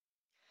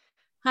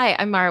Hi,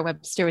 I'm Mara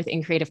Webster with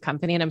In Creative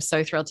Company, and I'm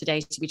so thrilled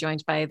today to be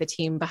joined by the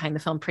team behind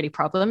the film Pretty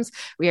Problems.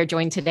 We are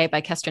joined today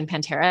by Kestrin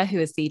Pantera, who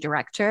is the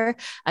director,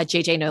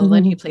 JJ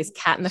Nolan, who Mhm. plays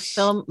Kat in the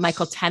film,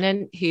 Michael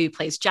Tennant, who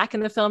plays Jack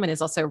in the film and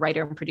is also a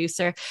writer and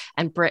producer,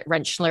 and Britt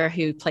Rentschler,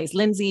 who plays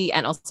Lindsay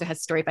and also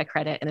has story by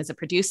credit and is a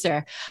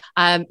producer.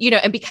 And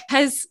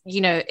because,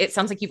 it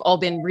sounds like you've all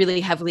been really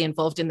heavily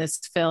involved in this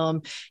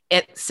film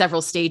at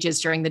several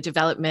stages during the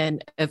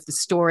development of the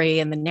story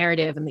and the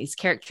narrative and these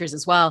characters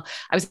as well.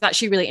 I was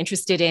actually really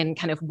interested in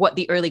kind of what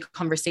the early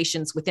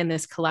conversations within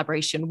this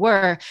collaboration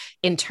were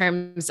in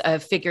terms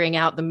of figuring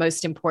out the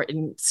most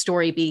important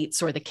story beats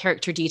or the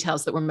character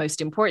details that were most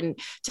important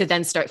to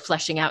then start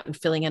fleshing out and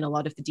filling in a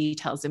lot of the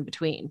details in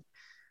between.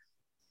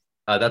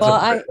 Uh, that's Well, a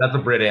I that's a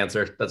Brit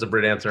answer. That's a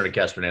Brit answer and a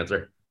Kestrin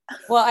answer.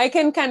 I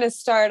can kind of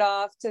start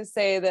off to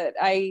say that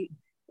I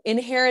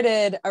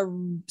inherited a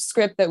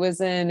script that was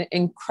in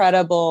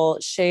incredible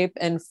shape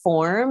and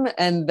form,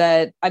 and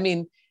that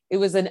it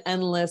was an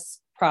endless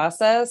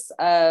process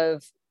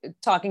of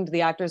talking to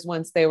the actors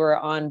once they were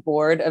on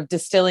board, of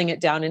distilling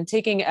it down and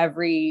taking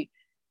every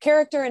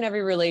character and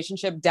every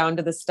relationship down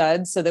to the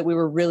studs so that we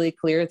were really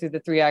clear through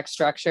the three act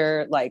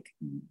structure, like,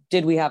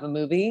 did we have a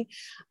movie?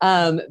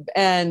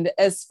 And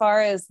as far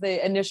as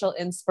the initial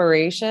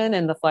inspiration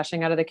and the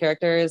fleshing out of the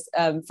characters,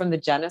 from the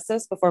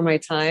Genesis, before my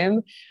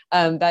time,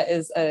 that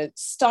is a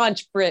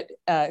staunch Brit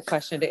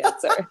question to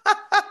answer.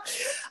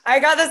 I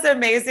got this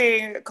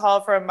amazing call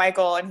from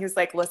Michael, and he was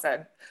like,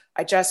 listen,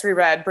 I just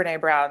reread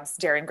Brene Brown's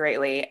Daring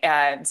Greatly,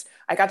 and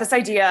I got this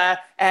idea,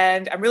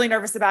 and I'm really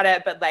nervous about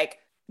it, but like,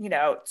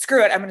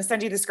 screw it. I'm going to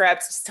send you the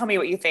script. Just tell me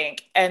what you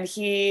think. And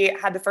he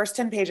had the first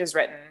 10 pages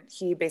written.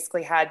 He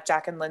basically had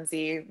Jack and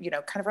Lindsay,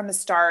 kind of from the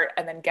start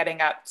and then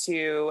getting up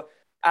to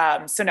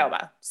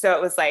Sonoma. So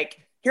it was like,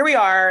 here we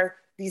are,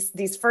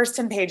 these first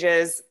 10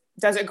 pages.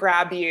 Does it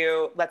grab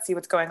you? Let's see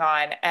what's going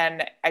on.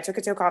 And I took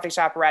it to a coffee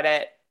shop, read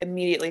it,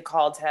 immediately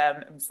called him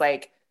and was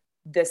like,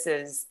 this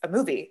is a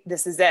movie.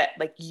 This is it.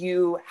 Like,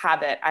 you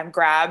have it. I'm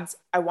grabbed.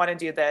 I want to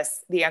do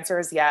this. The answer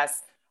is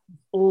yes.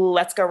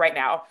 Let's go right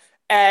now.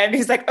 And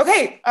he's like,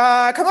 okay,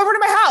 come over to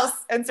my house.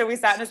 And so we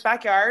sat in his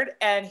backyard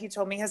and he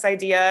told me his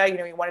idea.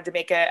 He wanted to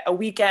make it a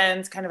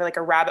weekend, kind of like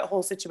a rabbit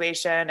hole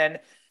situation. And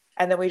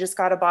then we just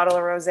got a bottle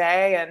of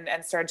rosé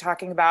and started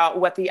talking about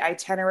what the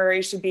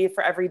itinerary should be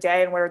for every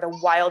day and what are the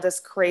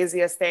wildest,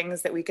 craziest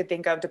things that we could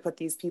think of to put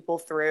these people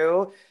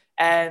through,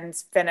 and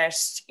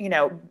finished,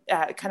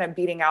 kind of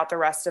beating out the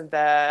rest of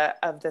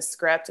the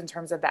script in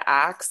terms of the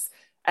acts.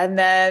 And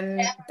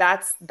then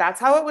that's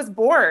how it was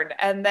born.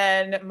 And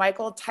then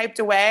Michael typed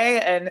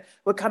away and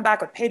would come back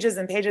with pages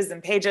and pages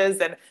and pages,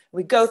 and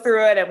we'd go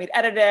through it and we'd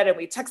edit it and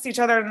we'd text each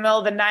other in the middle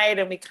of the night,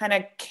 and we kind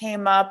of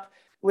came up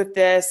with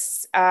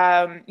this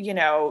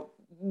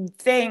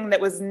thing that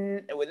was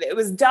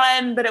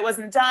done, but it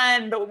wasn't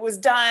done, but it was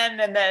done.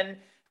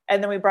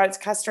 And then we brought it to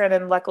Kestrin,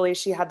 and luckily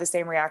she had the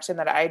same reaction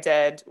that I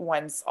did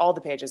once all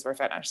the pages were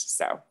finished.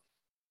 So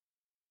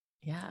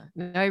Yeah,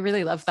 no, I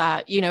really love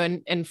that.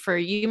 And for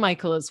you,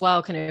 Michael, as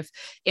well, kind of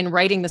in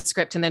writing the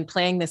script and then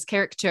playing this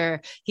character,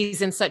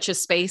 he's in such a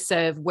space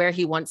of where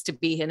he wants to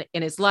be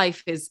in his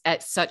life is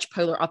at such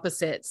polar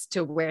opposites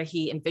to where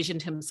he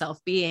envisioned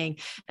himself being.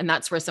 And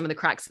that's where some of the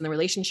cracks in the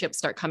relationship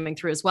start coming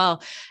through as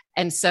well.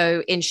 And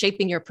so in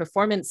shaping your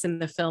performance in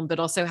the film, but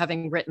also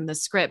having written the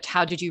script,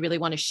 how did you really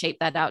want to shape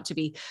that out to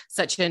be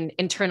such an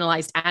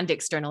internalized and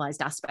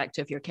externalized aspect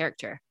of your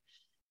character?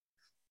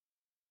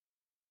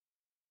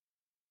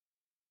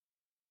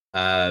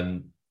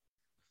 Um,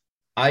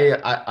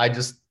 I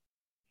just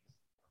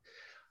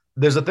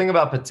there's a thing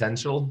about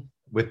potential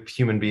with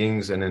human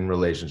beings and in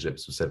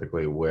relationships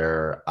specifically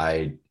where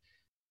I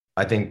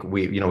think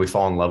we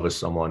fall in love with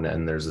someone,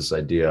 and there's this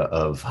idea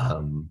of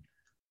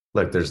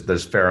look, there's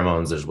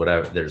pheromones, there's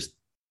whatever, there's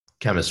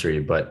chemistry,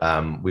 but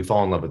we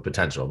fall in love with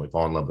potential. We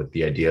fall in love with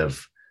the idea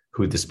of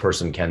who this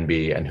person can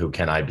be and who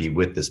can I be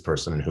with this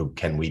person and who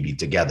can we be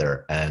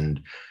together.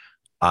 And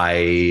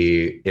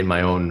I, in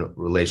my own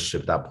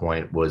relationship at that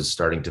point, was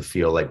starting to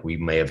feel like we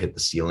may have hit the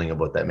ceiling of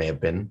what that may have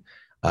been.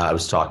 I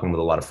was talking with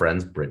a lot of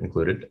friends, Britt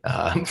included,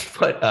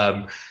 but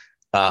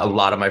a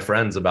lot of my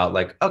friends about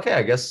like, okay,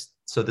 I guess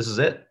so. This is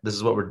it. This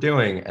is what we're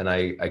doing. And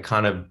I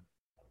kind of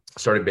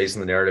started basing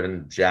the narrative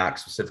in Jack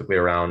specifically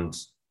around,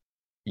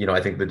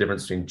 I think the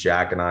difference between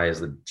Jack and I is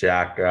that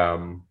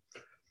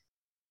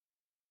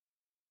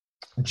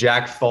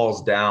Jack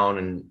falls down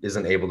and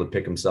isn't able to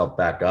pick himself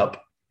back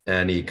up,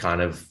 and he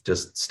kind of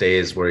just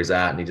stays where he's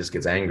at and he just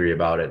gets angry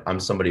about it. I'm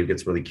somebody who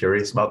gets really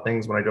curious about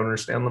things when I don't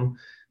understand them.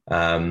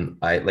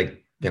 I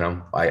like,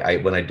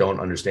 I when I don't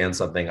understand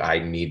something, I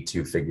need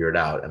to figure it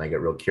out, and I get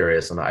real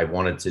curious. And I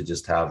wanted to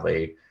just have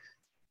a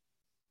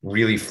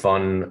really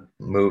fun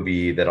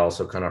movie that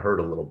also kind of hurt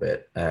a little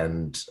bit.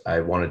 And I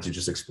wanted to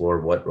just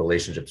explore what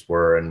relationships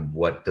were and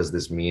what does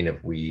this mean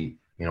if we,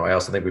 I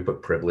also think we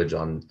put privilege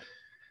on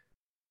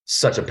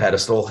such a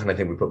pedestal, and I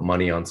think we put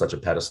money on such a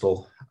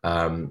pedestal.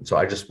 So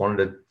I just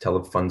wanted to tell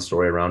a fun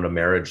story around a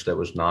marriage that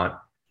was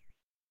not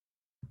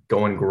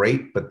going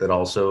great, but that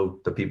also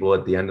the people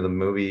at the end of the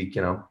movie,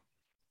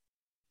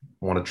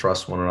 want to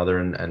trust one another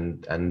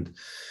and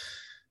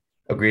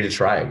agree to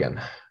try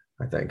again.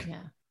 I think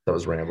that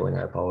was rambling.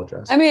 I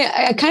apologize. I mean,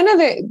 I kind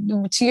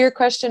of, to your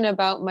question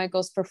about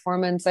Michael's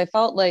performance, I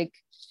felt like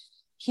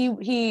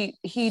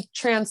he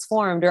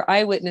transformed, or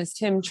I witnessed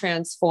him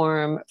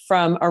transform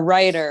from a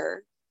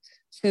writer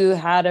who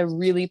had a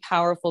really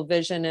powerful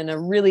vision and a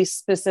really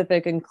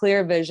specific and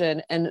clear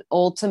vision, and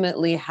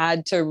ultimately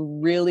had to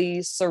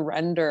really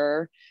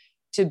surrender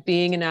to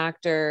being an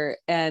actor.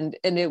 And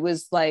it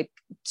was like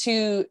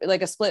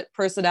a split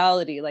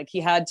personality. Like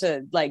he had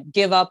to like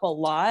give up a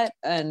lot,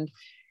 and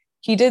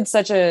he did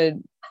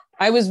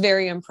I was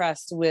very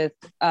impressed with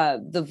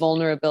the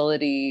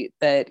vulnerability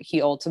that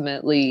he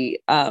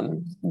ultimately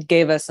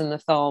gave us in the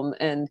film.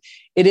 And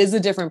it is a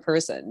different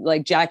person.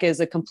 Like Jack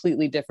is a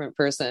completely different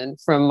person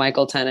from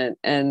Michael Tennant.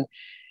 And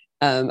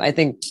I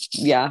think,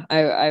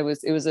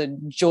 it was a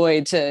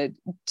joy to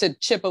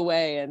chip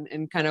away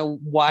and kind of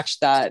watch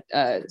that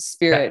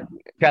spirit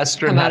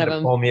Kestrin come out had of to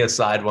him. pull me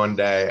aside one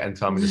day and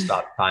tell me to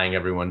stop tying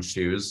everyone's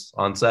shoes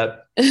on set.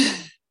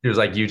 He was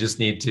like, you just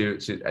need to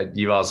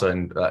you also,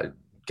 and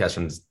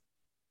Kestrin's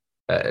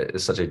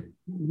is such a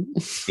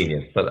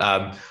genius, but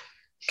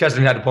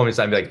Kestrin had to pull me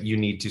aside and be like, you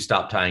need to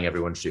stop tying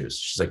everyone's shoes.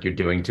 She's like, you're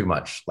doing too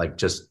much. Like,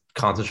 just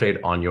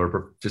concentrate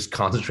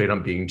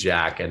on being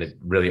Jack. And it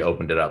really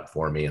opened it up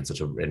for me in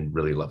in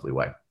really lovely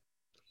way.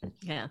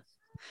 Yeah.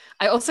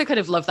 I also kind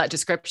of love that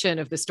description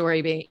of the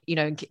story being,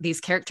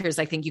 these characters.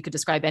 I think you could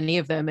describe any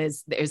of them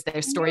as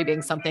their story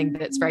being something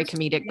that's very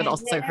comedic, but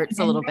also hurts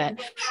a little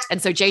bit.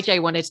 And so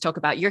JJ wanted to talk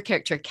about your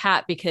character,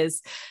 Kat,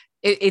 because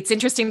it's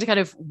interesting to kind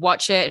of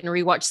watch it and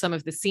rewatch some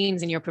of the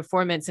scenes in your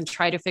performance and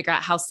try to figure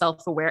out how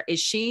self-aware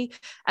is she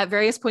at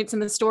various points in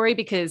the story,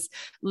 because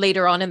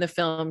later on in the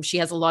film, she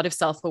has a lot of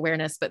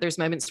self-awareness, but there's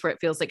moments where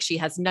it feels like she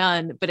has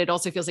none, but it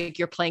also feels like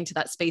you're playing to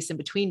that space in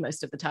between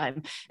most of the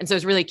time. And so I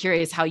was really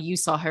curious how you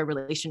saw her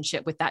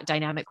relationship with that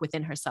dynamic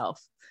within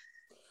herself.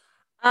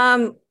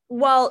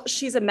 Well,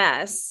 she's a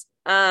mess.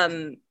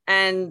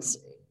 And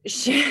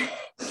she...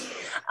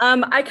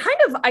 I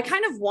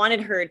kind of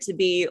wanted her to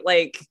be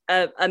like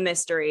a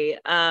mystery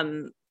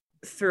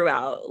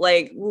throughout,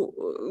 like,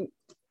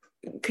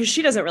 because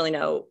she doesn't really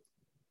know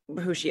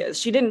who she is.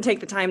 She didn't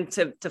take the time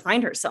to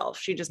find herself.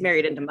 She just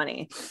married into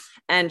money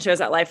and chose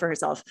that life for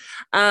herself.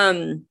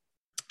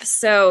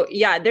 So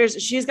yeah,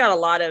 she's got a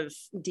lot of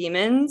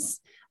demons,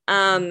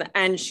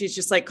 and she's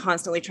just like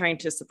constantly trying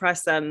to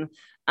suppress them.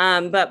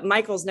 But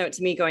Michael's note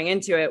to me going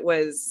into it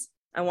was,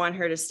 I want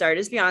her to start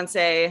as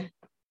Beyonce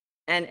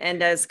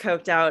and as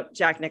coked out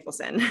Jack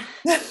Nicholson.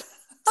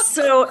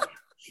 So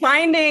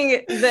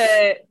finding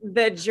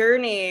the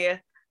journey,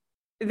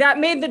 that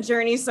made the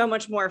journey so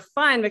much more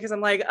fun, because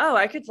I'm like, oh,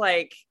 I could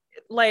like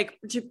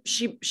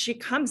she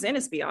comes in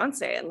as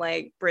Beyonce, and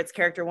like Britt's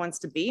character wants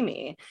to be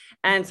me.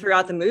 And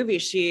throughout the movie,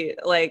 she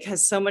like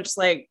has so much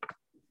like,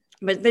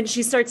 but then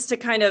she starts to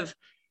kind of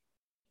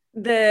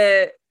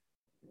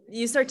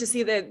you start to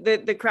see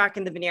the crack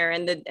in the veneer,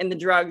 and the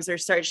drugs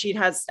she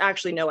has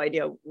actually no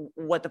idea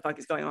what the fuck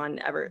is going on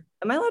ever.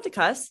 Am I allowed to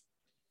cuss?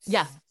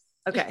 Yeah.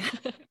 Okay.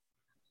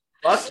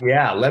 Fuck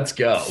yeah, let's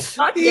go.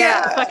 Fuck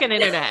yeah, fucking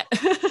internet.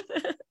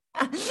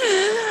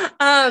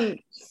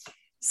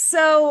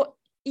 So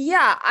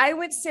yeah, I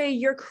would say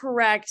you're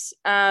correct.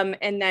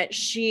 And that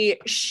she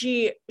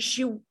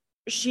you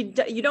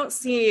don't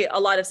see a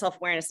lot of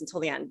self-awareness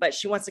until the end, but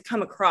she wants to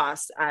come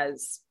across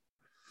as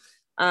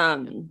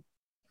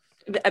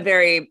a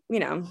very,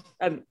 a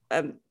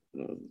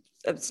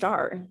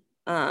star,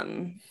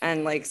 and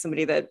like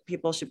somebody that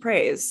people should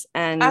praise,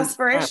 and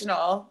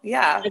aspirational.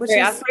 Which is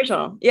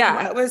aspirational.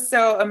 Yeah. What was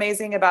so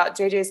amazing about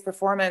JJ's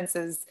performance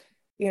is,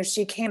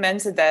 she came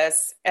into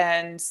this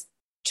and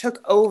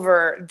took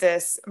over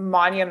this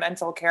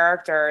monumental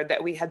character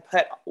that we had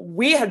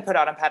put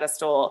on a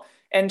pedestal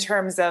in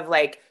terms of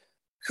like,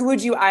 who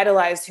would you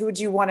idolize? Who would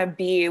you want to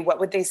be?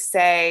 What would they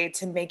say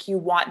to make you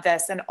want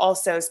this? And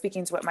also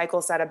speaking to what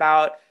Michael said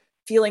about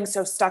feeling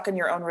so stuck in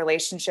your own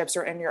relationships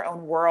or in your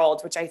own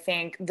world, which I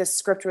think this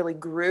script really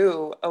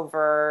grew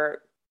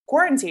over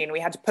quarantine. We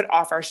had to put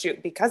off our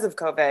shoot because of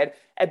COVID.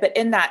 But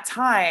in that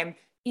time,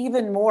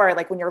 even more,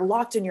 like when you're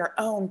locked in your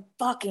own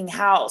fucking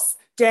house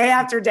day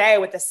after day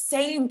with the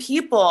same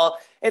people,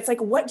 it's like,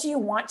 what do you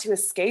want to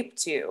escape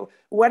to?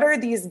 What are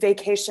these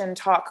vacation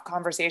talk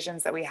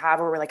conversations that we have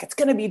where we're like, it's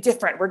going to be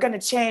different. We're going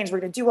to change. We're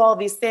going to do all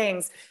these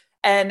things.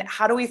 And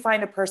how do we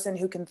find a person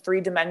who can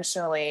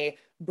three-dimensionally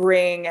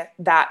bring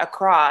that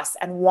across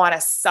and want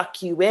to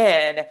suck you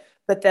in,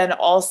 but then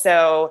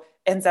also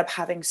ends up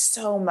having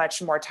so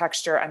much more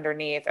texture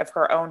underneath of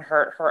her own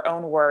hurt, her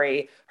own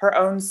worry, her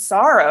own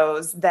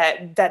sorrows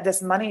that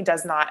this money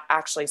does not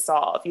actually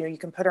solve. You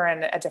can put her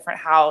in a different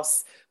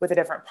house with a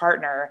different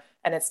partner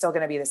and it's still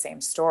going to be the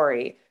same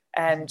story.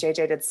 And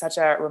JJ did such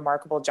a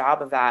remarkable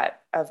job of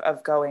that,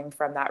 of going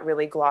from that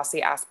really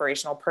glossy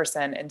aspirational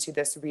person into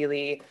this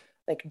really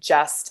like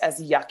just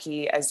as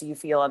yucky as you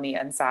feel on the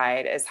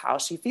inside is how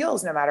she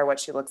feels, no matter what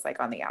she looks like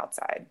on the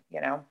outside,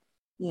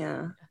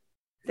 Yeah.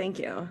 Thank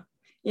you.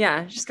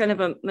 Yeah, she's kind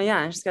of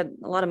she's got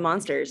a lot of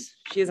monsters.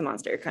 She is a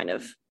monster kind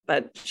of,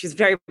 but she's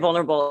very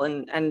vulnerable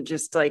and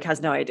just like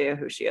has no idea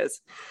who she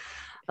is.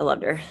 I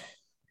loved her.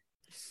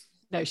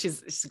 No,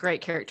 she's a great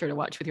character to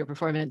watch with your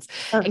performance.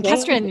 Okay.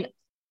 And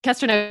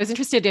Kestrin, I was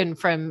interested in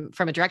from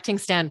a directing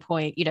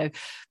standpoint,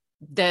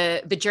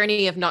 the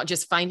journey of not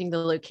just finding the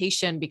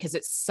location, because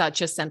it's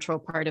such a central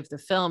part of the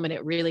film, and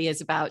it really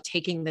is about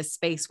taking this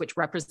space which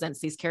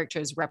represents these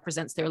characters,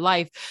 represents their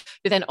life,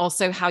 but then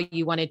also how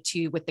you wanted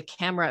to, with the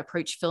camera,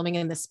 approach filming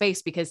in the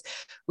space. Because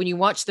when you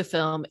watch the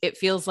film, it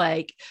feels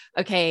like,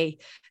 okay,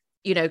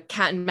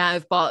 Kat and Matt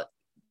have bought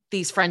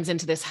these friends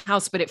into this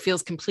house, but it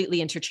feels completely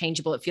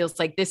interchangeable. It feels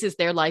like this is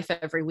their life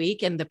every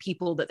week, and the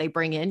people that they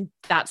bring in,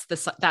 that's the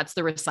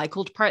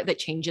recycled part that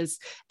changes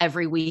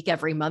every week,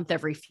 every month,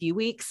 every few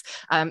weeks.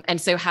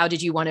 And so how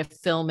did you want to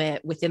film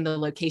it within the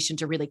location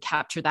to really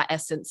capture that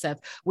essence of,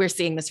 we're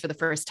seeing this for the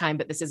first time,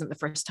 but this isn't the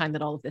first time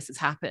that all of this has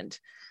happened?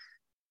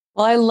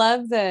 Well, I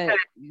love that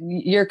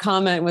your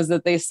comment was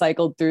that they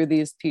cycled through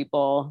these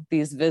people,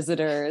 these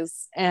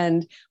visitors.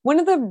 And one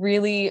of the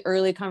really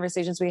early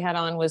conversations we had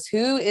on was,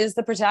 who is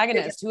the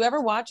protagonist? Whoever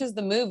watches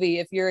the movie,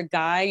 if you're a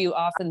guy, you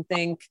often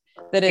think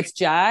that it's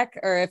Jack,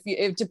 or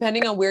if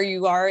depending on where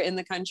you are in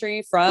the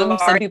country from,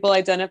 some people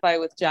identify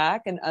with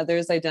Jack and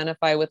others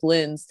identify with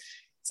Linz.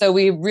 So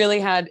we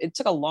really it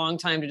took a long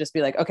time to just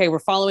be like, okay, we're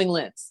following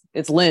Linz.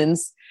 It's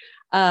Linz.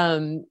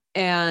 And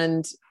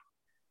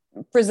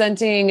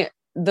presenting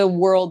the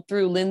world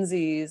through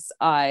Lindsay's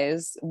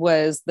eyes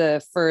was the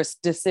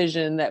first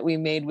decision that we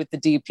made with the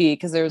DP,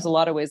 because there was a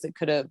lot of ways it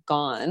could have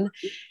gone.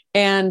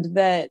 And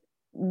that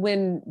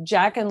when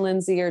Jack and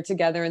Lindsay are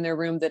together in their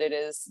room, that it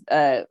is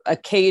a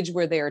cage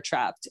where they are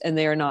trapped and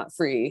they are not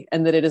free,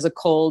 and that it is a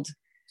cold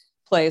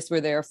place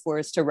where they are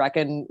forced to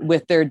reckon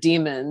with their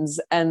demons.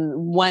 And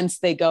once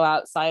they go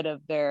outside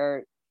of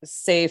their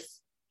safe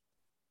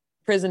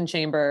prison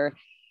chamber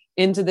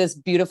into this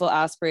beautiful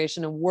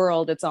aspirational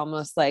world, it's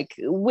almost like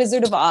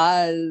Wizard of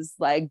Oz,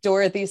 like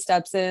Dorothy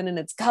steps in and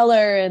it's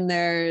color, and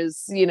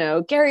there's,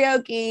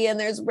 karaoke, and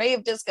there's rave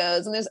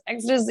discos, and there's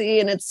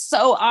ecstasy, and it's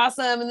so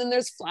awesome. And then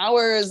there's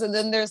flowers, and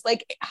then there's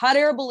like hot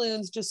air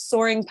balloons just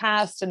soaring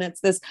past, and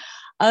it's this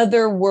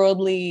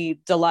otherworldly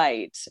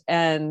delight.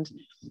 And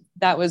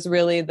that was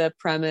really the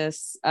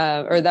premise,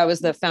 or that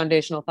was the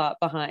foundational thought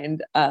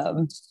behind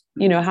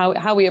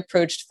how we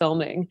approached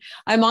filming.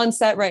 I'm on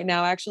set right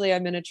now. Actually,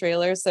 I'm in a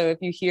trailer. So if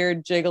you hear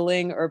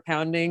jiggling or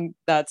pounding,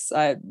 that's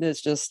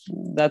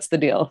the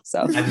deal.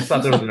 So I just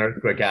thought there was an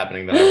earthquake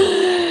happening.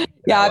 There's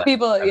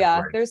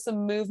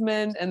some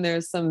movement and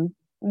there's some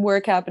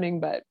work happening,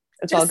 but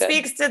it's all good.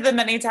 Speaks to the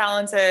many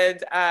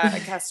talented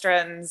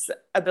Kestrin's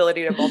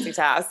ability to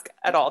multitask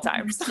at all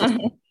times.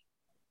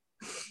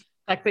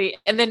 Exactly.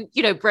 And then,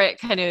 Britt,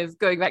 kind of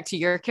going back to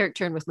your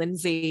character and with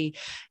Lindsay,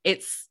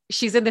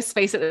 she's in this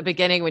space at the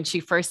beginning when she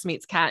first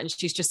meets Kat, and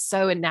she's just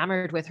so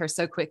enamored with her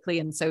so quickly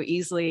and so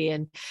easily.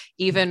 And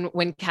even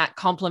when Kat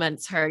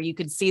compliments her, you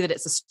could see that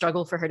it's a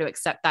struggle for her to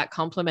accept that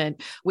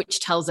compliment,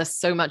 which tells us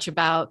so much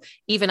about,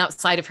 even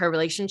outside of her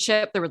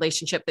relationship, the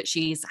relationship that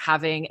she's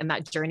having and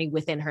that journey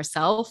within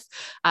herself.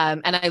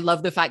 And I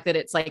love the fact that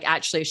it's like,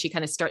 actually, she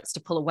kind of starts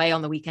to pull away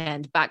on the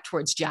weekend back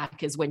towards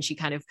Jack is when she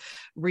kind of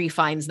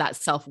refines that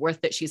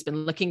self-worth that she's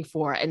been looking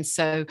for. And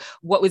so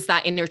what was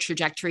that inner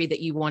trajectory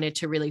that you wanted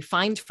to really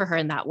find for her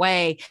in that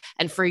way?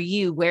 And for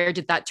you, where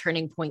did that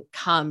turning point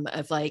come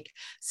of like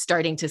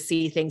starting to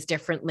see things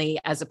differently,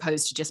 as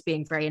opposed to just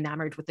being very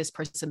enamored with this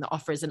person that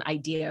offers an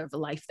idea of a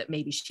life that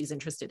maybe she's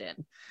interested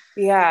in?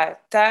 Yeah,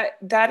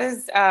 that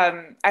is,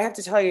 I have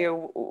to tell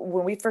you,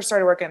 when we first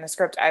started working on the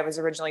script, I was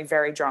originally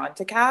very drawn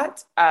to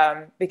Kat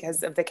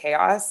because of the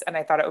chaos, and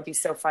I thought it would be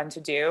so fun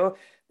to do.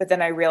 But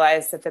then I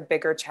realized that the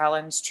bigger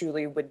challenge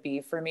truly would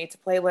be for me to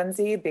play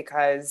Lindsay,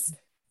 because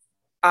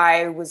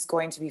I was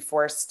going to be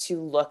forced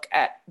to look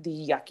at the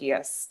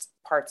yuckiest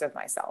parts of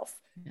myself,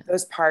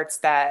 those parts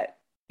that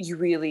you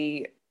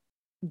really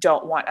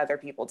don't want other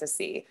people to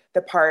see,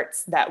 the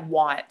parts that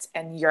want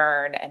and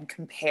yearn and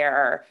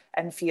compare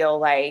and feel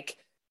like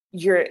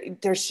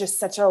there's just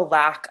such a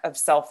lack of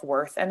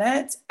self-worth in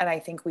it. And I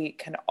think we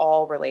can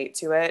all relate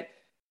to it.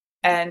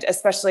 And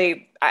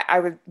especially,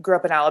 I grew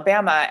up in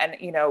Alabama, and,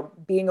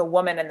 being a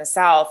woman in the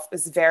South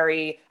was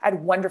I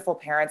had wonderful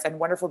parents and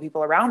wonderful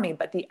people around me,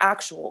 but the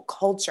actual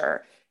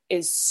culture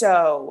is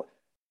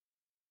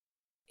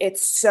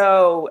it's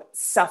so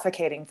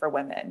suffocating for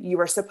women. You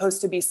are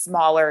supposed to be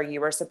smaller.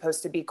 You are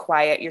supposed to be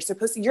quiet.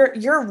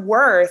 Your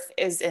worth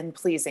is in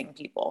pleasing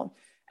people.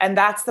 And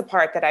that's the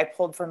part that I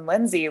pulled from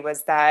Lindsay,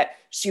 was that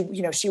she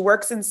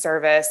works in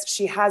service.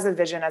 She has a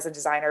vision as a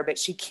designer, but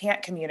she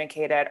can't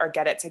communicate it or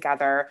get it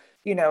together.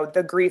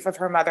 The grief of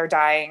her mother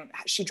dying,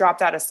 she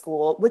dropped out of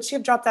school. Would she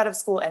have dropped out of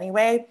school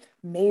anyway?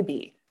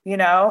 Maybe,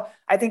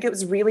 I think it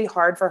was really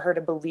hard for her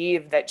to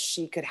believe that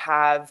she could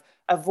have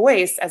a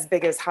voice as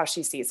big as how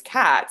she sees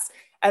cats.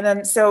 And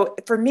then, so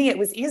for me, it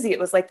was easy. It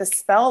was like the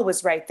spell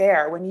was right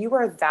there. When you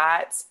are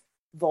that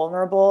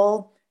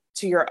vulnerable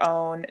to your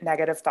own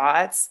negative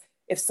thoughts,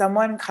 if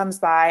someone comes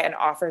by and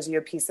offers you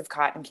a piece of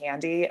cotton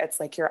candy, it's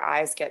like your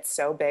eyes get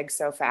so big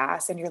so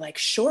fast and you're like,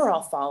 sure,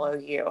 I'll follow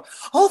you.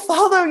 I'll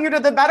follow you to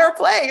the better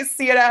place,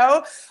 you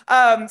know?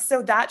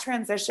 So that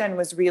transition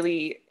was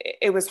really,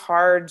 it was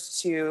hard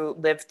to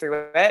live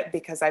through it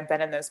because I've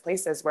been in those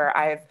places where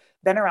I've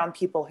been around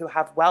people who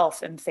have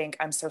wealth and think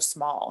I'm so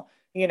small,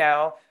 you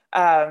know?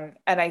 And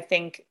I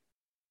think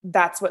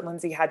that's what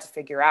Lindsay had to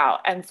figure out.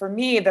 And for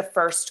me, the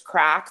first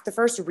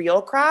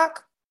real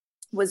crack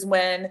was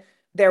when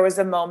there was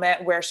a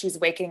moment where she's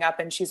waking up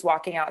and she's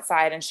walking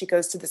outside and she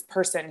goes to this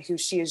person who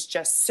she is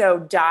just so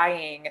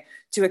dying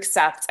to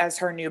accept as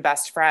her new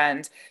best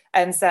friend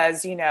and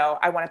says, you know,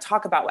 I want to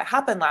talk about what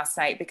happened last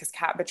night because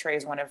Kat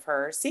betrays one of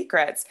her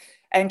secrets.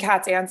 And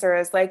Kat's answer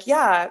is like,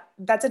 yeah,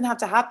 that didn't have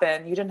to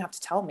happen. You didn't have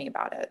to tell me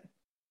about it.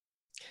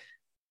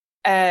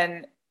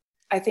 And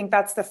I think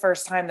that's the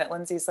first time that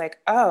Lindsay's like,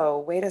 oh,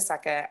 wait a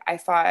second. I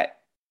thought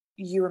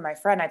you were my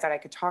friend. I thought I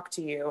could talk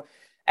to you.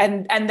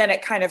 And then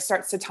it kind of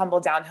starts to tumble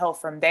downhill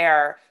from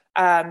there.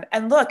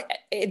 And look,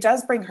 it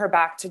does bring her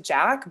back to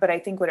Jack, but I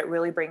think what it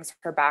really brings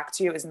her back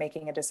to is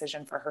making a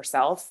decision for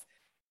herself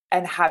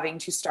and having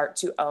to start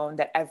to own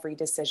that every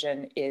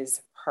decision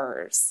is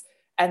hers.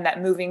 And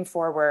that moving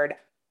forward,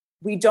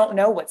 we don't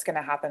know what's going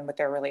to happen with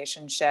their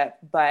relationship,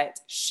 but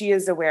she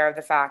is aware of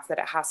the fact that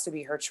it has to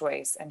be her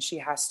choice and she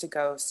has to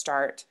go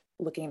start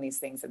looking these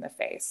things in the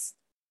face.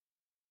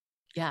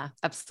 Yeah,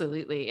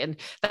 absolutely. And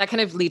that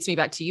kind of leads me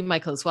back to you,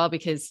 Michael, as well,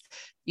 because,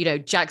 you know,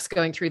 Jack's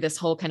going through this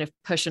whole kind of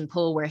push and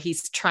pull where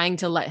he's trying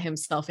to let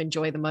himself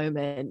enjoy the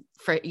moment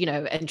for, you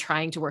know, and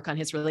trying to work on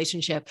his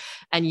relationship.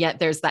 And yet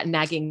there's that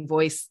nagging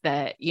voice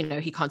that, you know,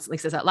 he constantly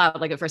says out loud.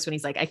 Like at first when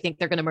he's like, I think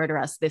they're going to murder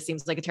us. This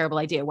seems like a terrible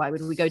idea. Why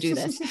would we go do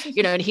this?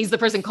 You know, and he's the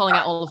person calling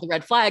out all of the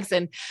red flags.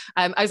 And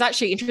I was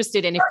actually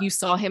interested in if you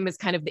saw him as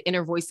kind of the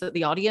inner voice that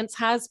the audience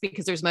has,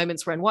 because there's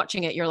moments when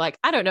watching it, you're like,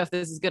 I don't know if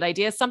this is a good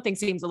idea. Something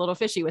seems a little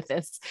fishy with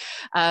this.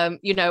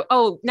 You know,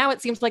 oh, now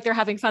it seems like they're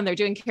having fun. They're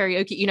doing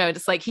karaoke, you know,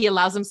 it's like he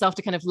allows himself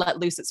to kind of let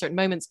loose at certain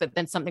moments, but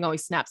then something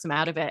always snaps him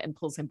out of it and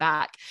pulls him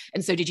back.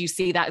 And so did you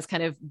see that as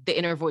kind of the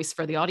inner voice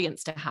for the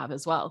audience to have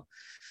as well?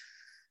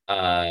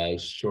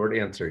 Short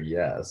answer,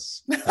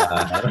 yes.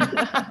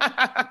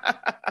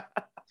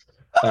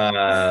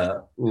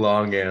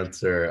 Long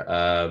answer.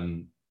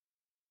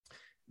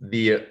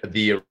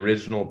 The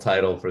original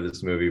title for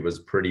this movie was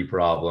Pretty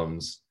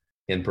Problems,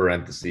 in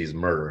parentheses,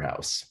 Murder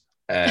House.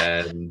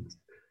 And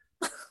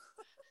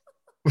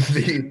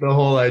the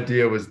whole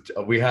idea was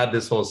we had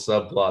this whole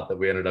subplot that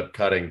we ended up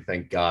cutting.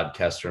 Thank God,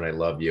 Kestrin, I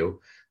love you.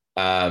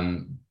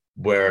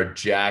 Where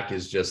Jack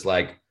is just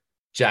like,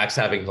 Jack's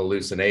having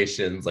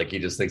hallucinations. Like he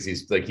just thinks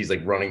he's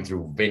like running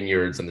through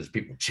vineyards and there's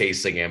people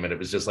chasing him. And it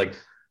was just like,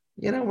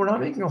 you know, we're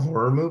not making a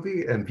horror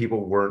movie. And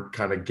people weren't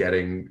kind of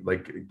getting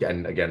like,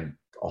 again,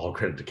 all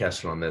credit to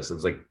Kestrin on this. It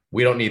was like,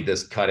 we don't need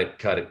this. Cut it.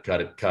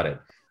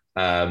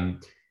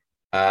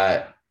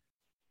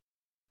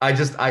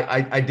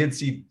 I did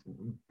see,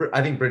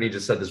 I think Brittany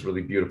just said this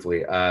really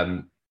beautifully.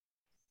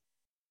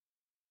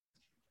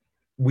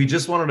 We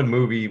just wanted a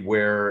movie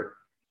where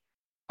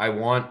I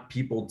want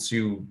people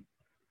to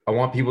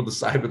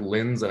side with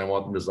Lindsay and I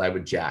want them to side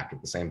with Jack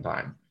at the same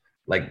time.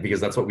 Like, because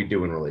that's what we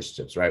do in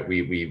relationships, right?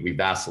 We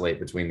vacillate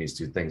between these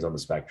two things on the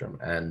spectrum.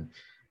 And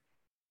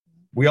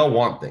we all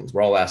want things.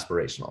 We're all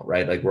aspirational,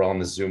 right? Like we're all on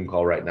this Zoom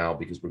call right now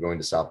because we're going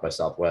to South by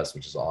Southwest,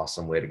 which is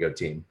awesome. Way to go,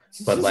 team.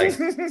 But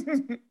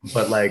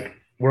like,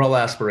 we're all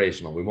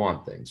aspirational. We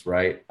want things,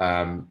 right?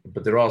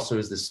 But there also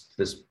is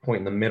this point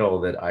in the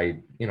middle that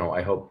I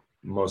hope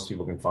most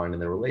people can find in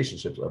their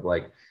relationships of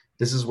like,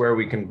 this is where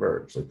we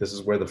converge. Like this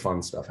is where the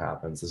fun stuff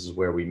happens. This is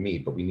where we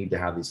meet, but we need to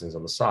have these things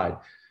on the side.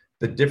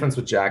 The difference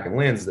with Jack and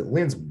Lindsay is that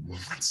Lindsay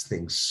wants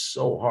things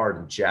so hard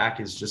and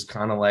Jack is just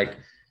kind of like,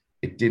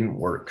 it didn't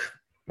work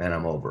and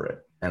I'm over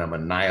it. And I'm a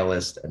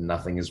nihilist and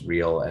nothing is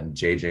real. And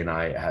JJ and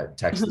I had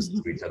text this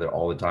to each other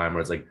all the time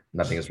where it's like,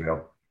 nothing is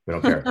real. We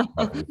don't care.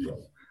 Nothing is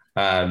real.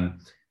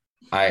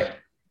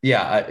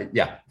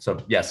 So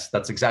yes,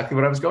 that's exactly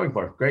what I was going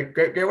for. Great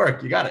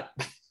work. You got it.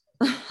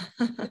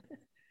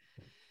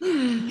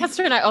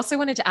 Kestrin, I also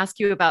wanted to ask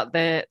you about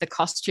the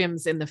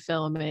costumes in the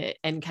film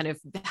and kind of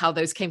how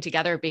those came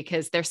together,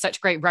 because they're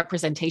such great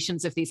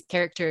representations of these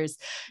characters,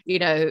 you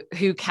know,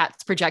 who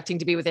Kat's projecting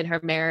to be within her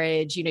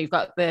marriage. You know, you've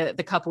got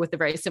the couple with the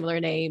very similar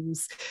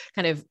names,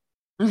 kind of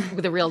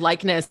with a real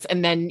likeness.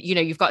 And then, you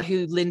know, you've got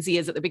who Lindsay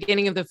is at the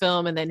beginning of the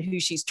film and then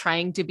who she's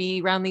trying to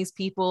be around these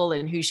people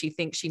and who she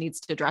thinks she needs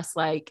to dress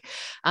like,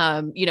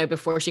 you know,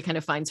 before she kind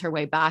of finds her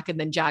way back. And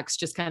then Jack's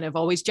just kind of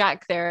always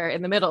Jack there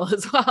in the middle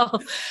as well.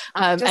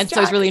 And Jack. So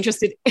I was really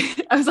interested.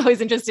 I was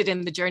always interested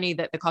in the journey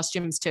that the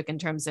costumes took in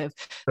terms of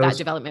that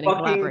development and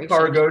collaboration.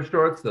 Cargo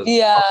shorts, those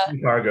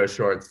fucking cargo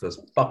shorts,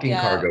 those fucking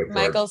cargo shorts.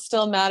 Michael's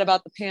still mad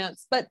about the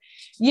pants, but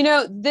you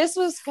know, this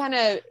was kind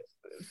of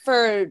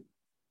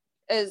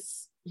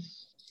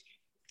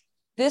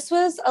this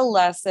was a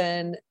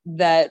lesson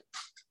that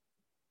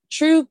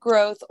true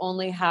growth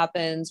only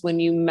happens when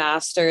you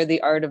master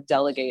the art of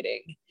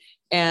delegating.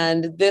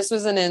 And this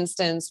was an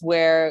instance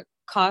where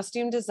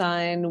costume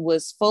design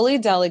was fully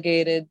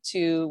delegated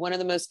to one of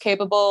the most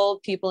capable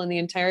people in the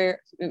entire,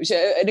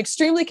 an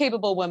extremely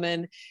capable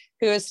woman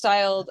who has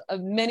styled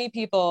many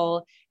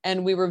people.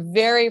 And we were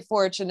very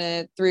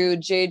fortunate through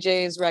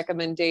JJ's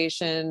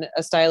recommendation,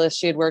 a stylist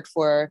she had worked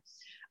for,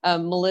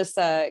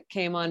 Melissa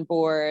came on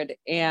board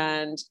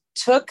and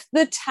took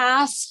the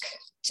task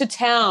to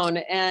town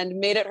and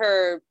made it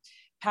her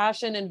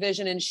passion and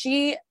vision. And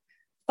she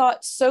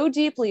thought so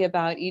deeply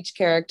about each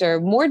character,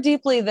 more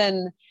deeply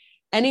than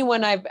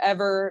anyone I've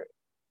ever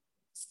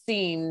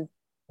seen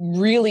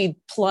really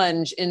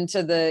plunge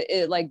into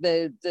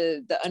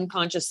the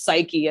unconscious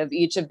psyche of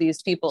each of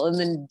these people, and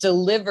then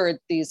delivered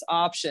these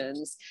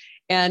options.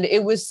 And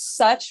it was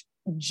such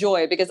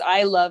joy because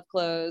I love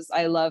clothes,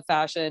 I love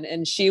fashion,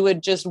 and she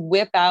would just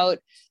whip out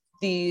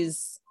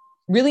these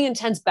really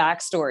intense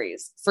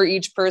backstories for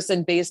each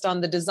person based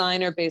on the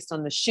designer, based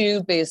on the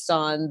shoe, based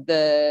on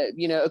the,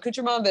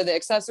 accoutrement, the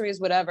accessories,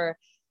 whatever.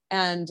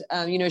 And,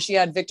 she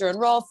had Victor and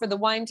Rolf for the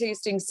wine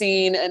tasting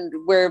scene, and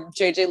where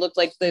JJ looked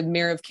like the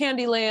mayor of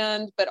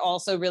Candyland, but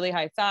also really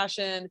high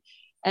fashion.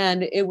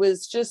 And it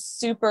was just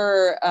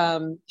super,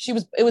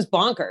 it was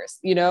bonkers,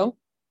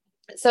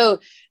 So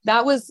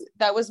that was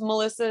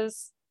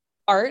Melissa's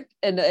art.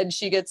 And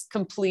she gets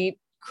complete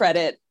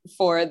credit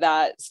for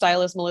that.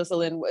 Stylist Melissa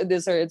Lynn,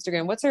 this is her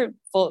Instagram. What's her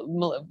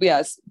full,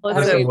 yes.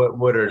 Melissa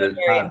Woodard.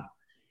 I'm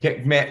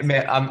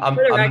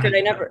for the record,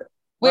 I never.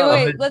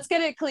 Wait, let's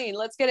get it clean.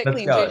 Let's get it Let's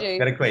clean, go. JJ.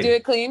 Get it clean. Do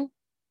it clean.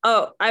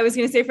 Oh, I was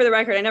going to say, for the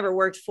record, I never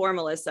worked for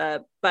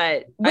Melissa,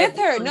 but with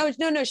her.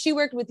 No, she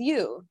worked with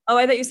you. Oh,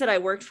 I thought you said I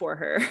worked for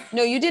her.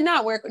 No, you did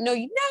not work. No,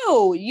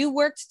 you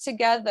worked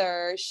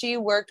together. She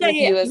worked with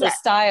you as a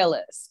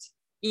stylist.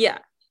 Yeah.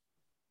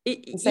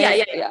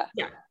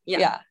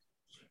 Yeah.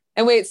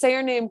 And wait, say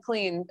her name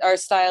clean. Our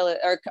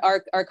stylist,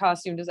 our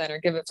costume designer.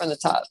 Give it from the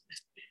top.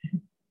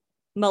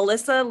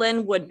 Melissa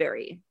Lynn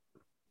Woodbury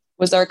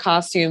was our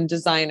costume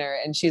designer,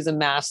 and she's a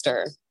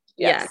master.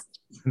 Yes. Yeah.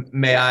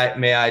 May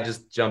I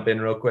just jump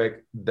in real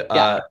quick?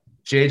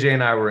 JJ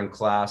and I were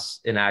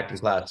in acting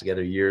class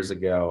together years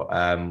ago.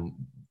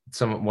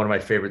 One of my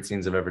favorite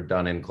scenes I've ever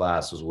done in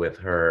class was with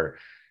her.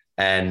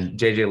 And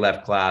JJ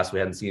left class. We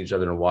hadn't seen each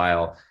other in a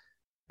while.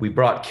 We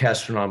brought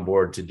Kestrin on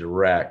board to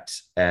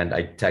direct, and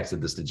I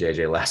texted this to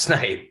JJ last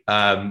night.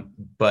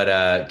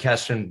 But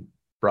Kestrin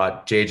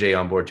brought JJ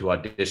on board to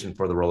audition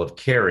for the role of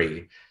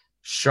Carrie.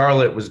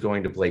 Charlotte was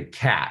going to play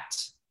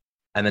Kat.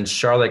 And then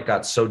Charlotte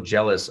got so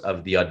jealous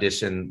of the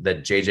audition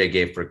that JJ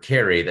gave for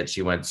Carrie that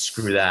she went,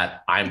 screw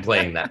that, I'm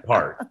playing that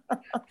part.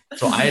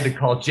 So I had to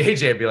call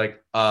JJ and be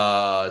like,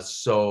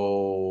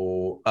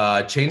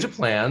 change of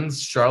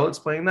plans. Charlotte's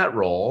playing that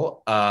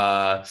role.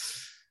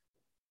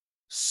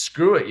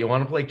 Screw it. You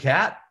want to play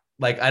Kat?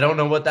 Like, I don't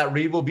know what that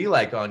read will be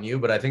like on you,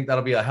 but I think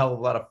that'll be a hell of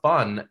a lot of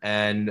fun.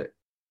 And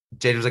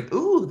JJ was like,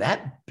 ooh,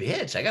 that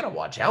bitch, I got to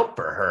watch out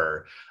for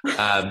her.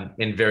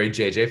 In very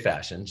JJ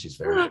fashion. She's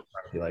very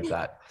snarky like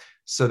that.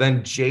 So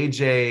then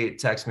JJ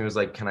texted me, was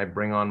like, can I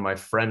bring on my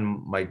friend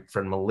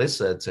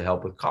Melissa to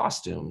help with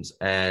costumes?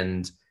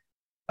 And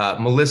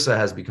Melissa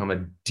has become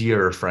a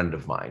dear friend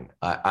of mine.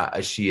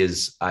 She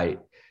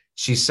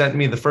sent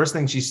me, the first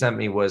thing she sent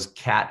me was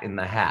Cat in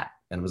the Hat.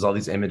 And it was all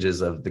these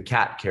images of the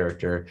cat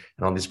character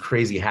and all these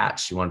crazy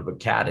hats she wanted to put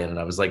Cat in. And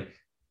I was like,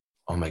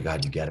 oh my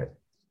God, you get it.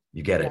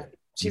 You get it.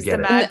 She's the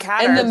Mad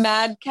Catter. And the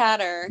Mad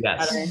Catter.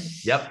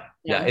 Yes. Yep.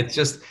 Yeah. It's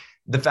just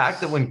the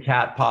fact that when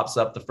Kat pops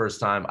up the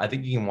first time, I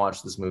think you can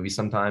watch this movie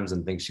sometimes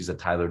and think she's a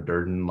Tyler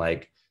Durden,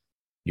 like,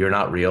 you're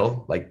not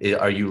real. Like,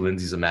 are you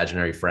Lindsay's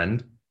imaginary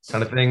friend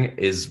kind of thing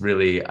is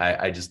really,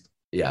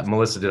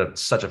 Melissa did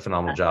such a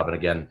phenomenal job. And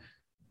again,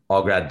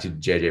 all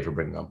gratitude to JJ for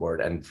bringing on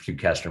board, and to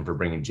Kestrin for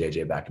bringing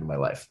JJ back into my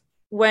life.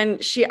 When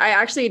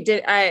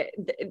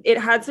it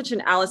had such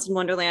an Alice in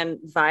Wonderland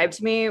vibe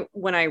to me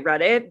when I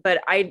read it,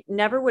 but I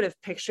never would have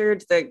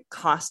pictured the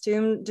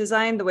costume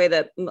design the way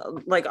that,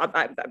 like,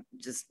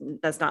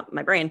 that's not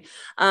my brain.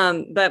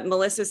 But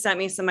Melissa sent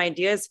me some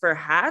ideas for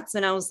hats,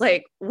 and I was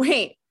like,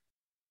 wait,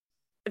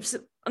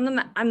 I'm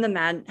the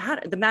Mad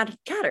Hatter, the Mad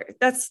Catter.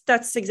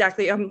 That's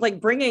exactly, I'm like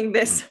bringing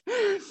this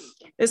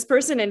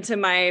person into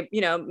my,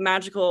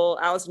 magical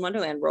Alice in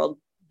Wonderland world.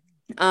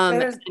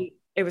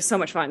 It was so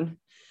much fun.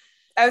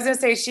 I was going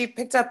to say,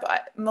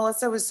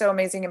 Melissa was so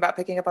amazing about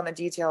picking up on the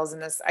details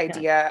and this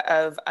idea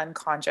of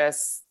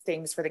unconscious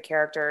things for the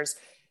characters.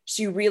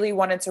 She really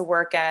wanted to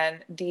work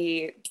in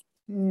the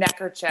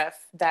neckerchief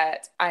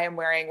that I am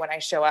wearing when I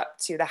show up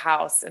to the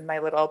house in my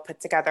little put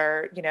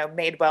together,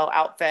 made well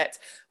outfit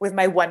with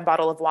my one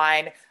bottle of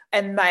wine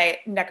and my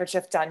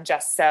neckerchief done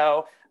just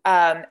so.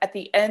 At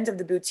the end of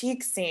the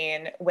boutique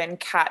scene, when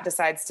Kat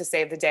decides to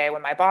save the day,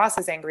 when my boss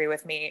is angry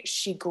with me,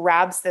 she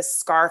grabs this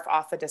scarf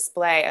off a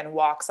display and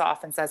walks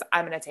off and says,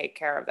 I'm going to take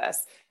care of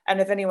this.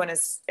 And if anyone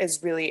is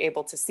really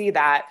able to see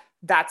that,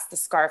 that's the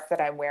scarf that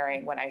I'm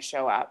wearing when I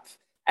show up.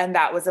 And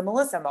that was a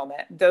Melissa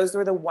moment. Those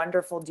were the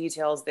wonderful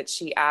details that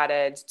she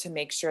added to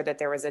make sure that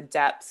there was a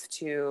depth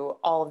to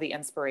all of the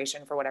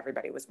inspiration for what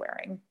everybody was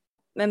wearing.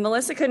 And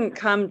Melissa couldn't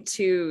come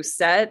to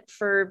set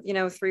for,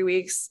 3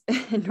 weeks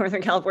in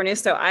Northern California.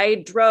 So I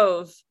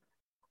drove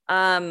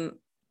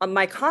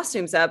my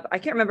costumes up. I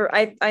can't remember.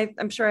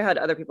 I'm sure I had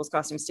other people's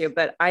costumes too,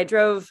 but I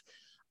drove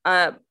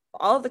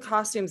all of the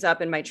costumes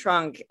up in my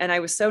trunk. And I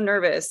was so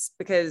nervous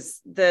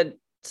because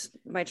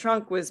my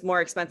trunk was more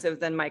expensive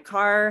than my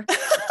car,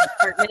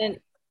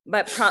 apartment,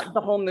 but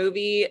the whole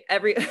movie,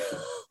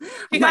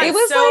 you got it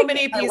was so like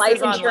many pieces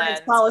life on insurance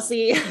lens.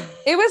 policy.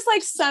 It was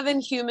like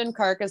 7 human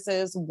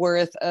carcasses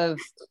worth of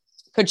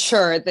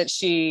couture that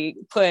she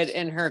put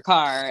in her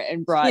car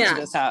and brought to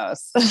this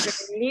house.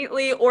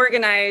 Neatly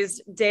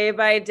organized day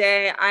by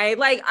day.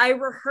 I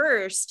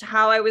rehearsed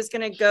how I was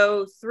going to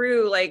go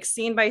through like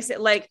scene by scene,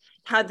 like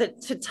how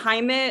to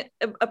time it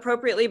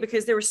appropriately,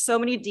 because there were so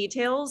many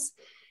details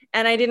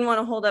and I didn't want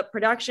to hold up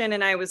production,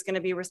 and I was going to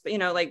be,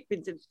 like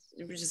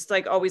it was just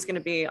like always going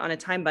to be on a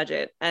time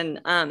budget. And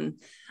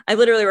I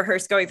literally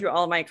rehearsed going through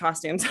all of my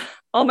costumes,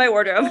 all my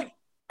wardrobe.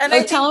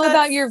 And tell them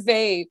about your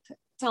vape.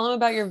 Tell them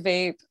about your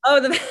vape.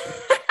 Oh, the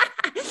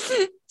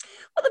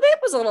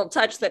vape was a little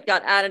touch that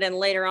got added in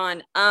later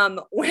on.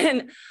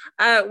 When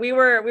we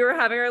were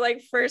having our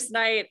like first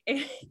night,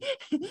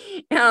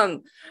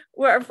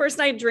 our first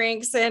night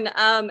drinks and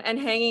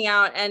hanging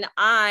out, and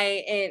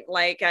I,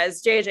 like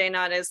as JJ,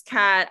 not as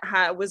Kat,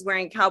 was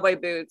wearing cowboy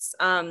boots.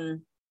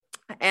 And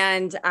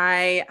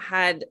I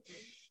had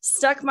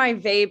stuck my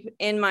vape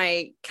in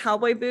my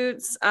cowboy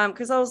boots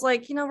because I was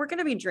like, we're going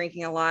to be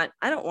drinking a lot.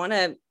 I don't want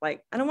to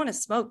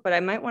smoke, but I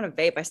might want to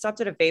vape. I stopped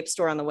at a vape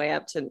store on the way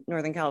up to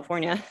Northern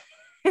California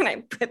and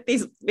I put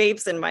these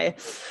vapes in my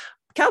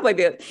cowboy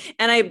boot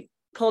and I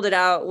pulled it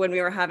out when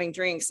we were having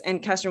drinks, and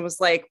Kestrin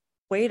was like,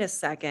 wait a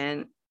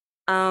second.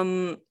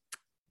 I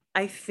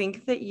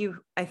think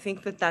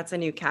that that's a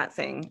new Kat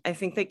thing. I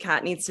think that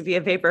Kat needs to be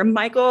a vapor.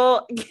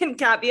 Michael, can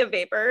Kat be a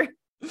vapor?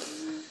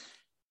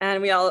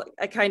 And we all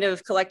kind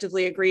of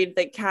collectively agreed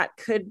that Kat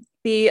could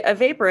be a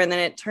vapor. And then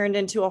it turned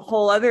into it's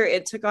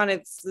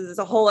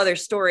a whole other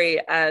story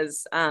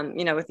as,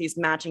 with these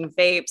matching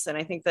vapes. And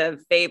I think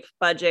the vape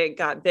budget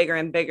got bigger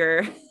and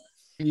bigger.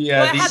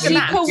 Yeah.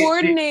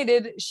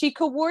 She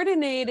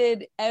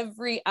coordinated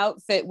every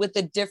outfit with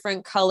a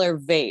different color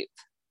vape.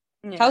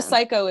 Yeah. How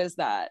psycho is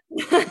that?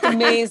 It's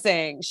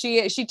amazing.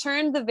 She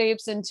turned the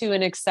vapes into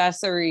an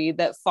accessory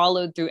that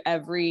followed through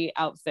every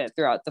outfit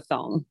throughout the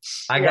film.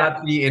 I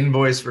got the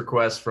invoice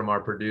request from our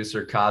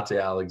producer,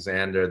 Katya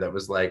Alexander, that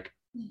was like,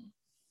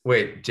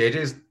 wait,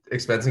 JJ's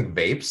expensing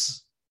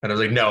vapes? And I was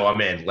like, no, I'm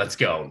in. Let's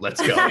go.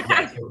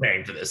 Yes, we're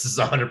paying for this. This is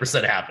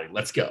 100% happening.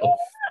 Let's go.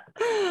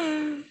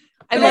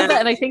 I love that.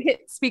 And I think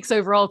it speaks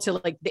overall to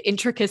like the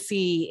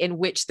intricacy in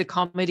which the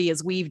comedy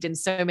is weaved in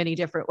so many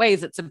different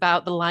ways. It's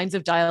about the lines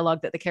of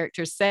dialogue that the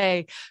characters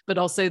say, but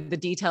also the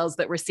details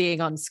that we're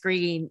seeing on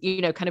screen,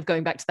 kind of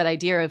going back to that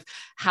idea of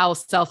how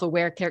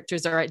self-aware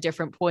characters are at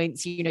different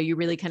points. You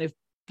really kind of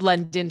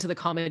blend into the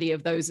comedy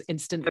of those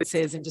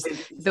instances, and just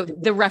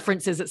the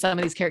references that some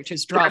of these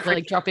characters drop,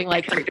 like dropping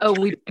like, oh,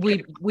 we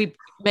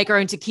make our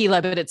own tequila,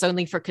 but it's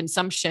only for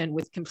consumption,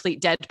 with complete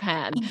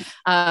deadpan.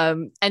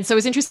 And so I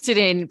was interested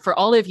in, for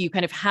all of you,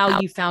 kind of how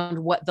you found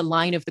what the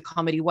line of the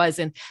comedy was,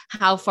 and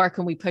how far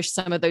can we push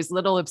some of those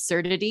little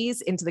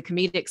absurdities into the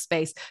comedic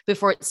space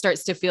before it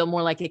starts to feel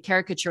more like a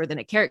caricature than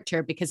a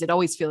character, because it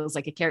always feels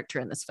like a character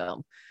in this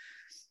film.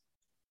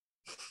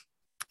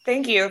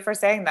 Thank you for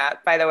saying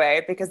that, by the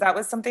way, because that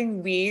was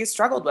something we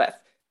struggled with.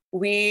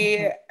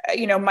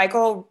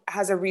 Michael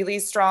has a really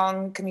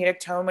strong comedic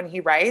tone when he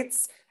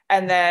writes.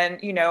 And then,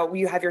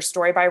 you have your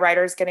story by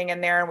writers getting in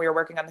there, and we were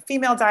working on the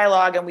female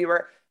dialogue, and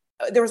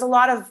there was a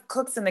lot of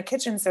cooks in the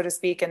kitchen, so to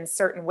speak, in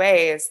certain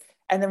ways.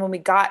 And then when we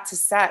got to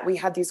set, we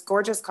had these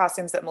gorgeous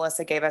costumes that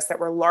Melissa gave us that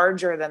were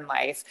larger than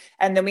life.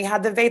 And then we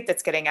had the vape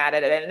that's getting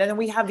added. And then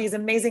we have these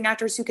amazing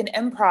actors who can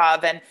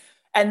improv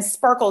and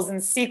sparkles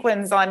and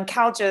sequins on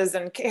couches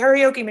and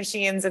karaoke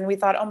machines. And we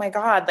thought, oh my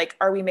God, like,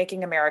 are we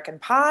making American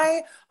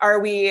Pie?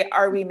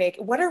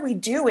 What are we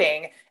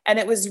doing? And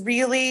it was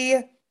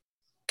really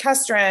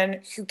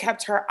Kestrin who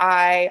kept her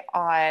eye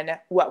on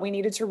what we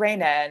needed to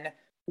rein in.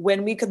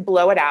 When we could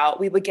blow it out,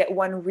 we would get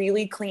one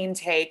really clean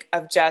take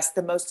of just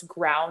the most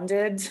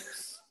grounded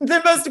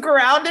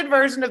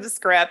version of the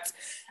script.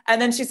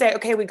 And then she'd say,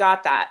 okay, we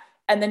got that.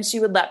 And then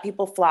she would let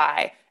people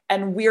fly.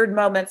 And weird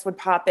moments would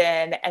pop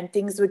in and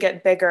things would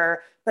get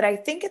bigger. But I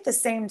think at the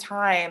same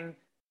time,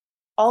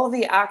 all of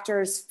the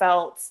actors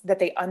felt that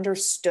they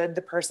understood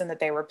the person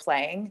that they were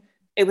playing.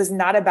 It was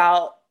not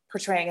about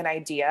portraying an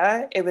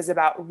idea. It was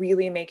about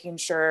really making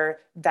sure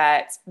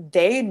that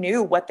they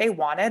knew what they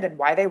wanted and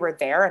why they were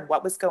there and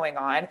what was going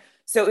on.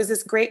 So it was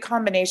this great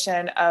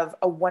combination of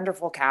a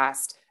wonderful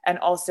cast and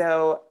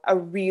also a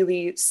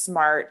really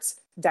smart,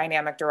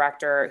 dynamic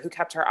director who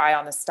kept her eye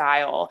on the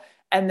style.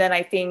 And then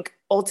I think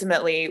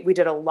ultimately we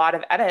did a lot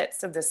of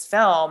edits of this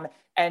film,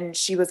 and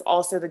she was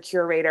also the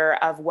curator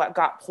of what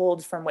got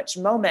pulled from which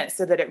moment,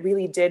 so that it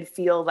really did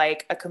feel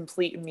like a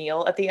complete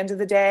meal at the end of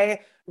the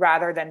day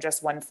rather than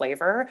just one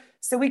flavor.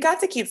 So we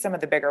got to keep some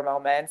of the bigger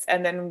moments,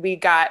 and then we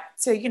got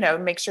to,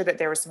 make sure that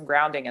there was some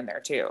grounding in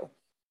there too.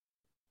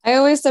 I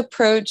always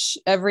approach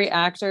every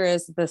actor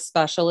as the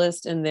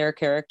specialist in their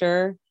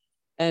character.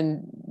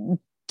 And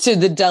to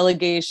the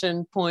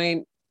delegation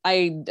point,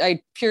 I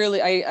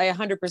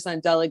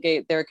 100%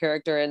 delegate their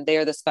character, and they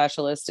are the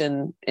specialist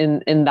in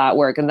that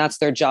work, and that's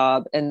their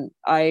job. And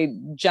I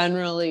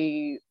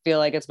generally feel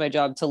like it's my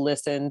job to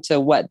listen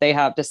to what they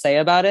have to say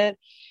about it.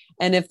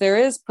 And if there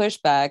is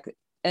pushback,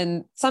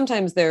 and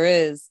sometimes there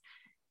is,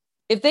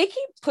 if they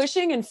keep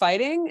pushing and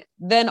fighting,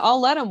 then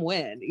I'll let them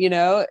win. You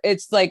know,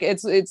 it's like,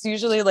 it's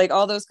usually like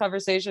all those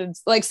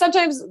conversations, like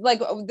sometimes like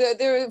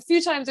there were a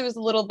few times it was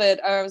a little bit,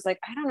 I was like,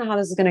 I don't know how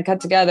this is going to cut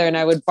together. And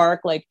I would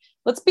bark like,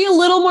 let's be a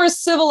little more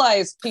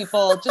civilized,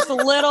 people, just a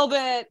little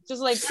bit,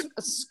 just like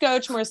a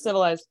scotch more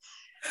civilized.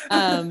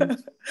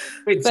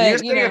 Wait, so you're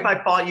saying if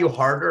I fought you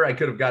harder, I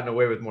could have gotten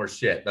away with more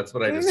shit? That's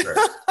what I just heard.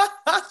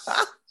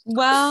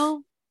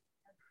 Well,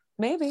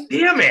 maybe.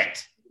 Damn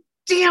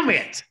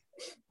it.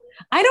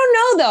 I don't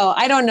know though.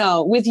 I don't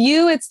know. With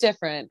you, it's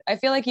different. I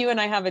feel like you and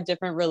I have a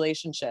different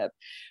relationship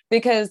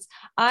because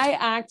I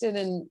acted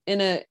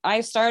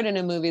I starred in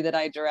a movie that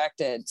I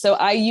directed. So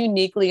I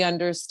uniquely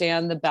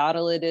understand the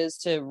battle it is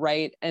to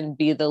write and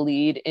be the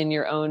lead in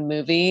your own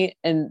movie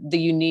and the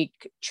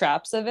unique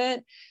traps of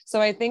it.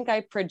 So I think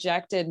I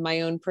projected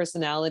my own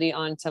personality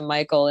onto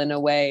Michael in a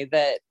way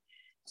that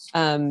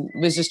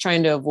was just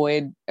trying to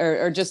avoid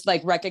or just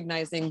like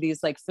recognizing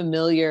these like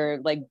familiar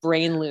like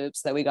brain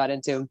loops that we got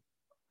into.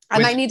 I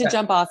might need to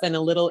jump off in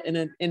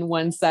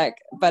 1 sec,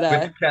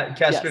 but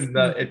Kestrin,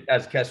 yes.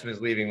 As Kestrin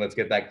is leaving, let's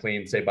get that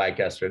clean. Say bye,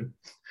 Kestrin.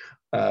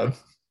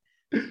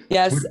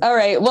 Yes. All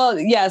right. Well,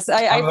 yes.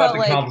 I'm about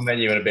to compliment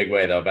you in a big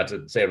way, though. I'm about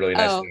to say a really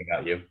nice thing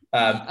about you.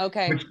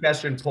 Okay. Which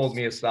Kestrin pulled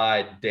me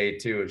aside day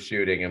 2 of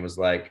shooting and was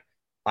like,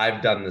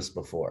 "I've done this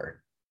before."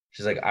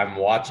 She's like, "I'm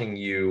watching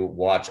you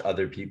watch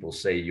other people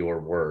say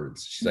your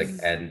words." She's like,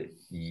 "And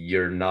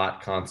you're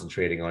not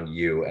concentrating on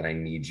you, and I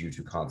need you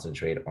to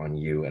concentrate on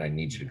you, and I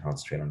need you to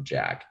concentrate on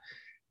Jack."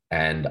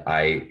 And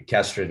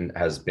Kestrin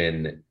has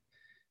been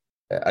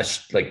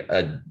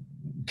Kestrin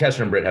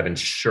and Britt have been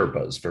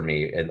Sherpas for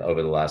me, and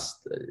over the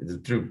last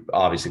through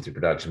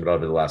production, but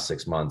over the last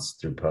 6 months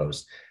through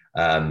post.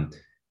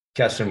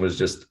 Kestrin was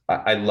just,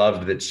 I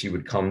loved that she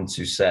would come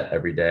to set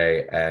every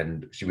day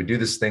and she would do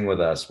this thing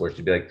with us where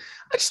she'd be like,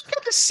 "I just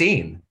got this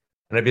scene."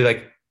 And I'd be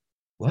like,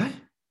 "What?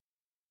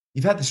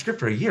 You've had the script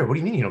for a year. What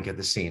do you mean you don't get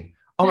this scene?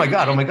 Oh my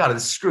God,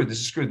 this is screwed.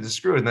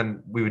 And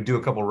then we would do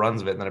a couple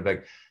runs of it. And then I'd be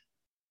like,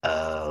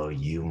 "Oh,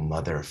 you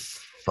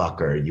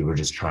motherfucker. You were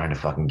just trying to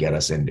fucking get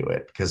us into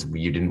it because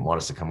you didn't want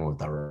us to come up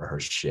with her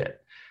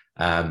shit."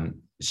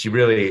 She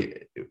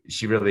really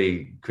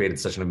created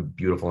such a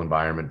beautiful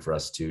environment for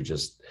us to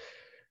just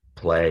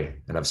play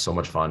and have so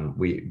much fun.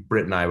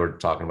 Britt and I were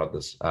talking about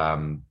this a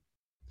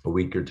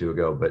week or 2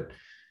 ago, but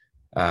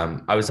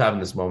I was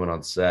having this moment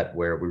on set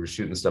where we were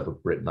shooting stuff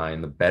with Britt and I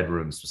in the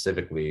bedroom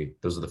specifically.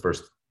 Those are the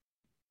first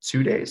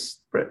 2 days,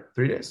 Britt,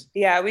 3 days.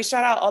 Yeah, we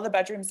shot out all the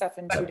bedroom stuff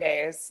in 2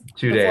 days.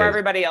 2 days before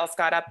everybody else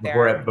got up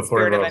there. Before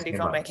Spirit of indie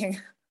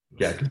filmmaking.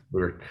 Yeah, because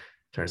we were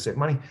trying to save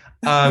money.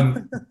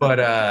 And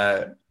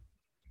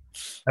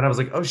I was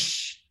like, "Oh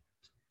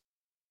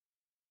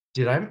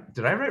did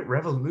I write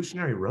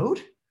Revolutionary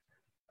Road?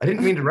 I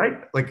didn't mean to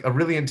write like a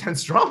really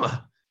intense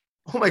drama.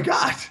 Oh my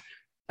God."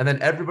 And then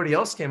everybody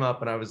else came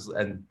up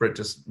and Britt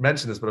just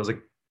mentioned this, but I was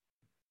like,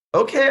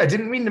 "Okay, I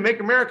didn't mean to make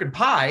American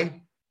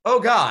Pie.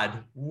 Oh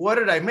God, what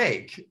did I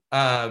make?"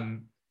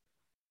 And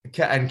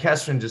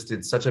Kestrin just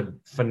did such a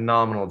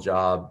phenomenal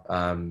job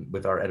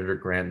with our editor,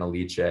 Grant and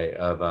Alice,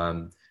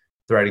 of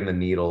threading the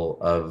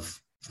needle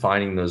of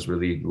finding those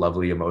really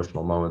lovely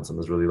emotional moments and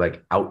those really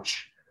like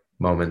ouch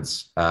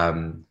moments.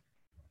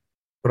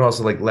 But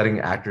also like letting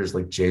actors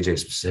like JJ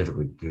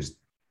specifically, who's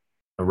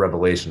a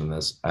revelation in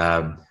this,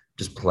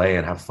 just play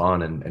and have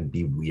fun and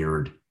be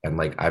weird. And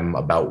like, I'm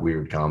about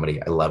weird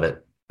comedy. I love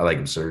it. I like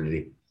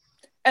absurdity.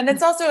 And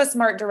it's also a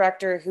smart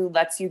director who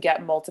lets you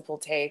get multiple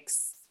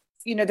takes.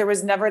 You know, there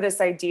was never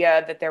this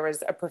idea that there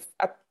was a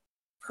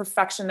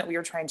perfection that we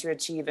were trying to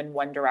achieve in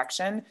one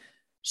direction.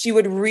 She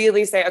would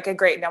really say, "Okay,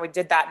 great. Now we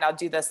did that. Now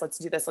do this. Let's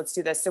do this. Let's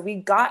do this." So we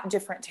got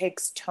different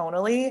takes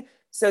tonally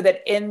so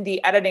that in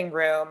the editing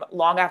room,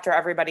 long after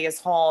everybody is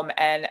home,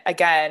 and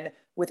again,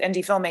 with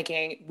indie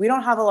filmmaking, we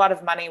don't have a lot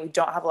of money. We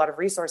don't have a lot of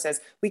resources.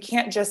 We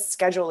can't just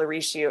schedule a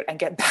reshoot and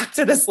get back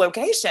to this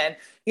location,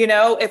 you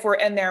know, if we're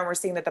in there and we're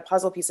seeing that the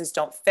puzzle pieces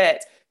don't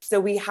fit. So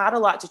we had a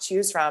lot to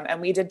choose from.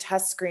 And we did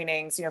test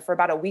screenings, you know, for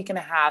about a week and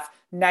a half,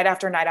 night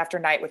after night after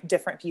night with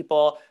different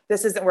people.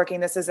 This isn't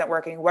working. This isn't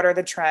working. What are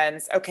the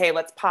trends? Okay,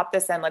 let's pop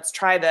this in. Let's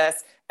try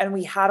this. And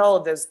we had all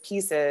of those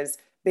pieces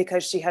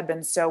because she had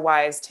been so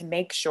wise to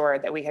make sure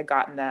that we had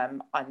gotten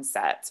them on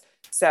set.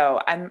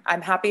 So I'm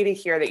happy to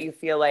hear that you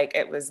feel like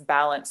it was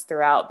balanced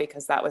throughout,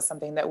 because that was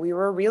something that we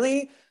were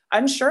really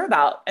unsure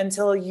about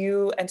until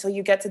you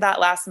get to that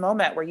last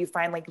moment where you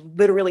finally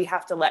literally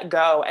have to let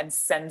go and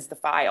sends the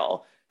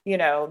file. You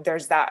know,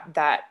 there's that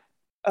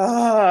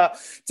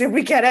did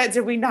we get it?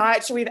 Did we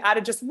not? Should we have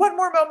added just one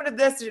more moment of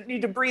this? Did it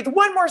need to breathe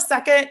one more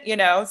second? You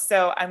know,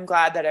 so I'm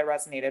glad that it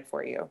resonated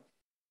for you.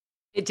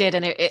 It did.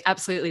 And it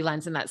absolutely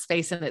lands in that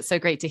space. And it's so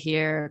great to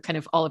hear kind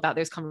of all about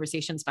those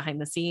conversations behind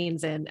the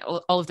scenes and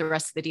all of the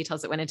rest of the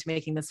details that went into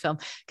making this film.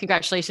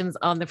 Congratulations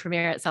on the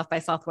premiere at South by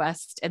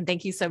Southwest. And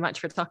thank you so much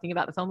for talking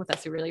about the film with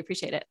us. We really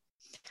appreciate it.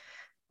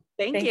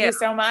 Thank you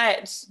so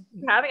much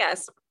for having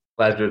us.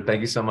 Pleasure.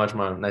 Thank you so much,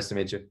 Mara. Nice to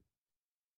meet you.